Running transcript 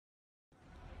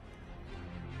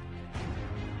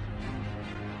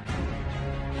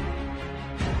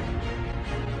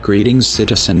Greetings,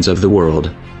 citizens of the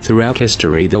world. Throughout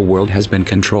history, the world has been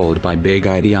controlled by big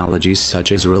ideologies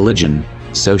such as religion,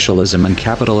 socialism and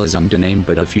capitalism, to name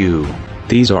but a few.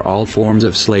 These are all forms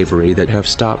of slavery that have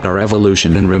stopped our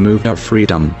evolution and removed our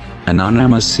freedom.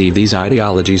 Anonymous see these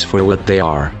ideologies for what they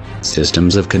are: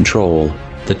 systems of control.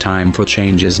 The time for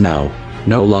change is now.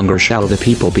 No longer shall the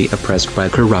people be oppressed by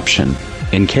corruption.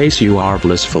 In case you are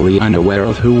blissfully unaware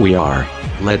of who we are,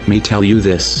 let me tell you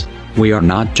this: we are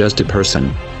not just a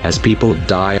person. As people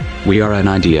die, we are an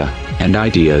idea, and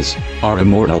ideas are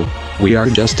immortal. We are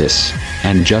justice,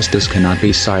 and justice cannot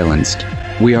be silenced.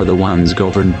 We are the ones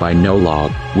governed by no law.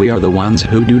 We are the ones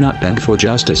who do not beg for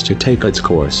justice to take its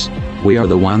course. We are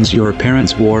the ones your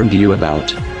parents warned you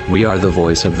about. We are the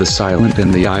voice of the silent in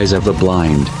the eyes of the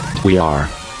blind. We are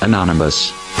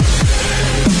Anonymous.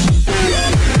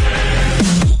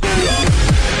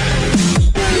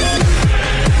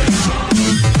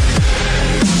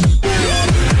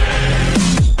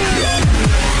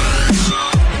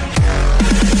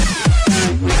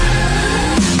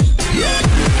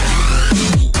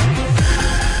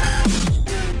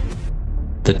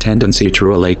 The tendency to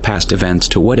relate past events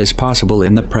to what is possible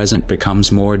in the present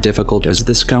becomes more difficult as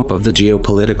the scope of the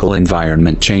geopolitical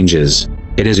environment changes.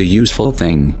 It is a useful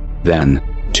thing, then,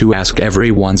 to ask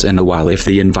every once in a while if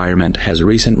the environment has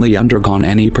recently undergone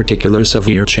any particular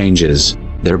severe changes,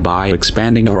 thereby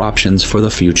expanding our options for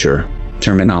the future.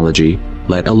 Terminology,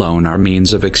 let alone our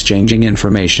means of exchanging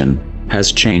information,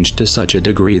 has changed to such a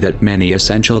degree that many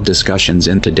essential discussions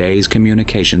in today's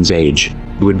communications age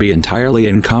would be entirely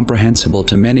incomprehensible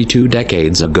to many 2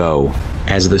 decades ago.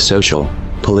 As the social,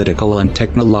 political and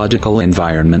technological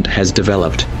environment has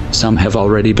developed, some have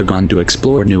already begun to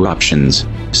explore new options,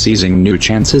 seizing new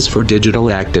chances for digital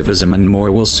activism, and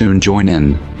more will soon join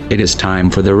in. It is time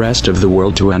for the rest of the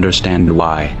world to understand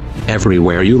why.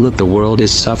 Everywhere you look, the world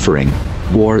is suffering.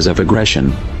 Wars of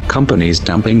aggression, companies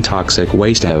dumping toxic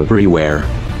waste everywhere,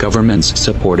 governments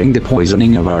supporting the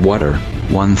poisoning of our water.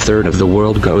 1/3 of the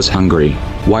world goes hungry,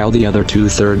 while the other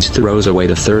 2/3 throws away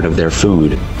 1/3 of their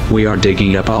food. We are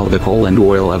digging up all the coal and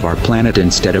oil of our planet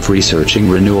instead of researching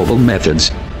renewable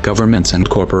methods. Governments and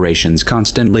corporations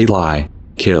constantly lie,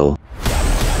 kill,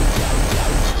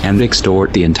 and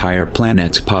extort the entire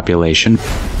planet's population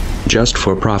just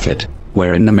for profit,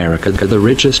 where in America the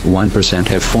richest 1%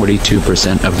 have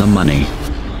 42% of the money.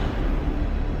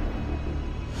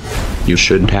 You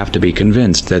shouldn't have to be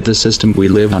convinced that the system we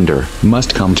live under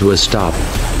must come to a stop.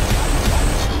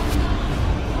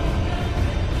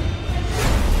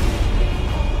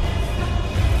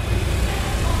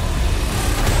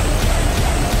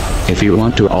 If you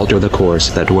want to alter the course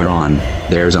that we're on,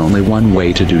 there's only one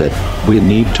way to do it. We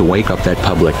need to wake up that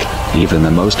public. Even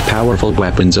the most powerful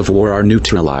weapons of war are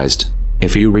neutralized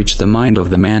if you reach the mind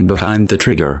of the man behind the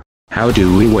trigger. How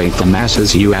do we wake the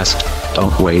masses, you asked?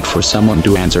 Don't wait for someone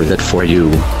to answer that for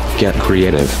you. Get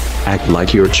creative. Act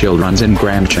like your children's and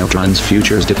grandchildren's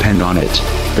futures depend on it.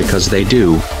 Because they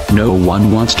do. No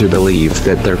one wants to believe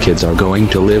that their kids are going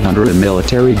to live under a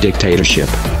military dictatorship.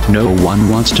 No one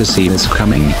wants to see this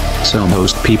coming. So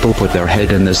most people put their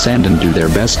head in the sand and do their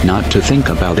best not to think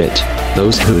about it.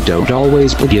 Those who don't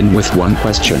always begin with one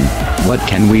question: what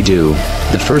can we do?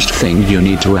 The first thing you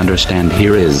need to understand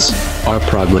here is, our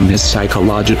problem is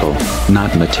psychological,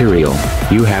 not material.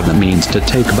 You have the means to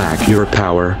take back your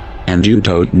power, and you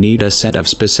don't need a set of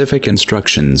specific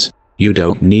instructions. You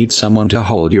don't need someone to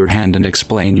hold your hand and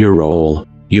explain your role.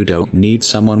 You don't need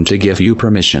someone to give you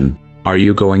permission. Are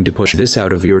you going to push this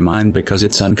out of your mind because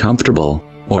it's uncomfortable,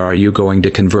 or are you going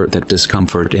to convert that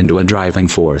discomfort into a driving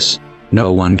force?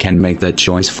 No one can make that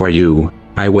choice for you.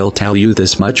 I will tell you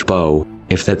this much, Bo: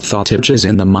 if that thought itches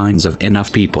in the minds of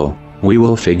enough people, we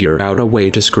will figure out a way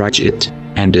to scratch it.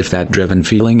 And if that driven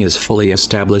feeling is fully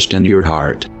established in your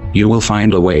heart, you will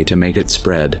find a way to make it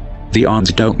spread. The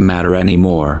odds don't matter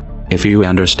anymore. If you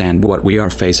understand what we are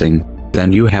facing,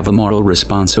 then you have a moral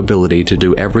responsibility to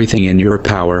do everything in your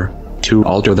power to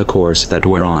alter the course that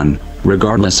we're on,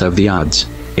 regardless of the odds.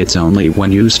 It's only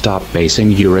when you stop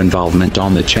basing your involvement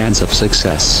on the chance of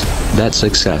success that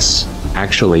success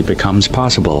actually becomes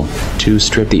possible. To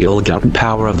strip the ill-gotten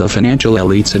power of the financial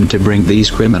elites and to bring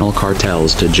these criminal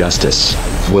cartels to justice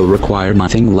will require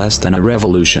nothing less than a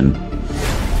revolution.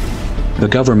 The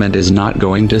government is not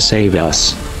going to save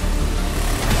us.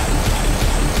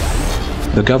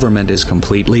 The government is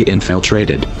completely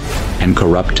infiltrated and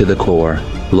corrupt to the core.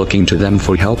 Looking to them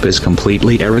for help is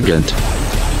completely arrogant.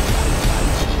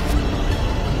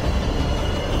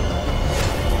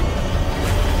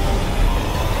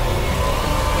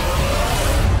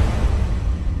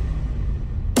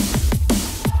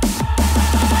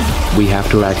 We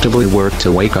have to actively work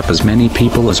to wake up as many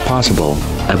people as possible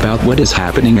about what is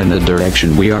happening and the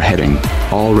direction we are heading.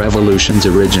 All revolutions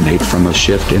originate from a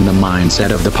shift in the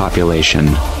mindset of the population,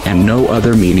 and no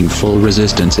other meaningful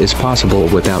resistance is possible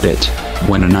without it.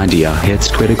 When an idea hits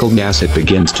critical mass, it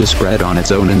begins to spread on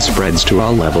its own and spreads to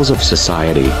all levels of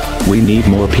society. We need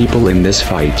more people in this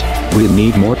fight. We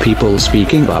need more people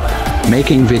speaking up,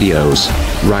 making videos,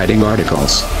 writing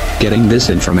articles, getting this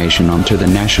information onto the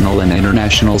national and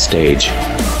international stage.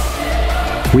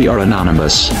 We are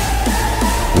anonymous.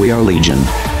 We are legion.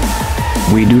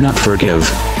 We do not forgive.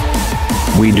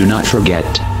 We do not forget.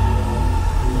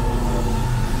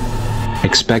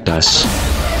 Expect us.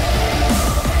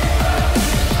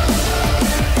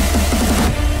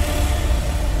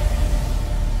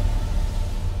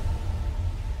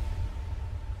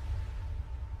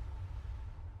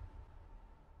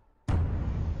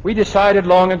 We decided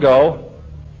long ago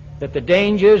that the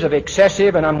dangers of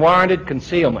excessive and unwarranted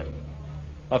concealment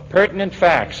of pertinent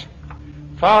facts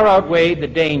far outweighed the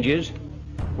dangers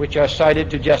which are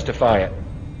cited to justify it.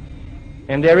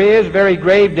 And there is very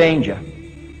grave danger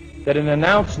that an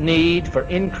announced need for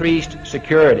increased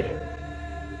security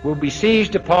will be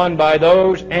seized upon by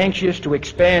those anxious to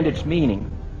expand its meaning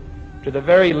to the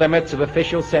very limits of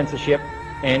official censorship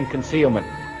and concealment.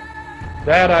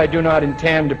 That I do not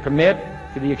intend to permit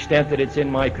to the extent that it's in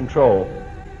my control.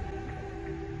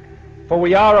 For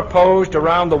we are opposed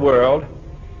around the world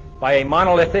by a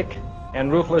monolithic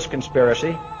and ruthless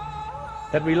conspiracy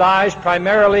that relies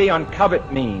primarily on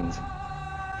covert means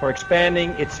for expanding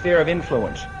its sphere of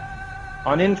influence,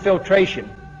 on infiltration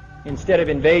instead of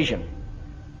invasion,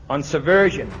 on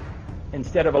subversion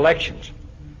instead of elections,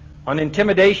 on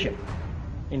intimidation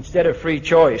instead of free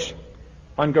choice,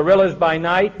 on guerrillas by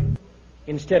night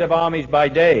instead of armies by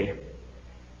day.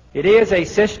 It is a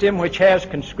system which has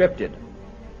conscripted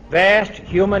vast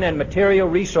human and material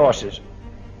resources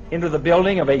into the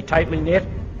building of a tightly knit,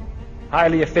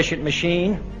 highly efficient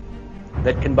machine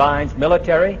that combines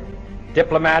military,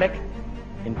 diplomatic,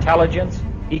 intelligence,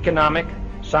 economic,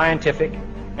 scientific,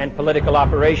 and political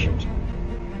operations.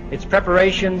 Its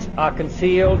preparations are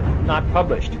concealed, not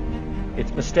published.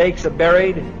 Its mistakes are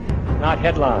buried, not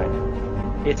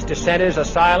headlined. Its dissenters are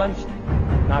silenced,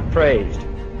 not praised.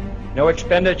 No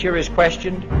expenditure is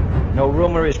questioned, no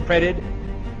rumor is printed,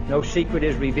 no secret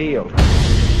is revealed.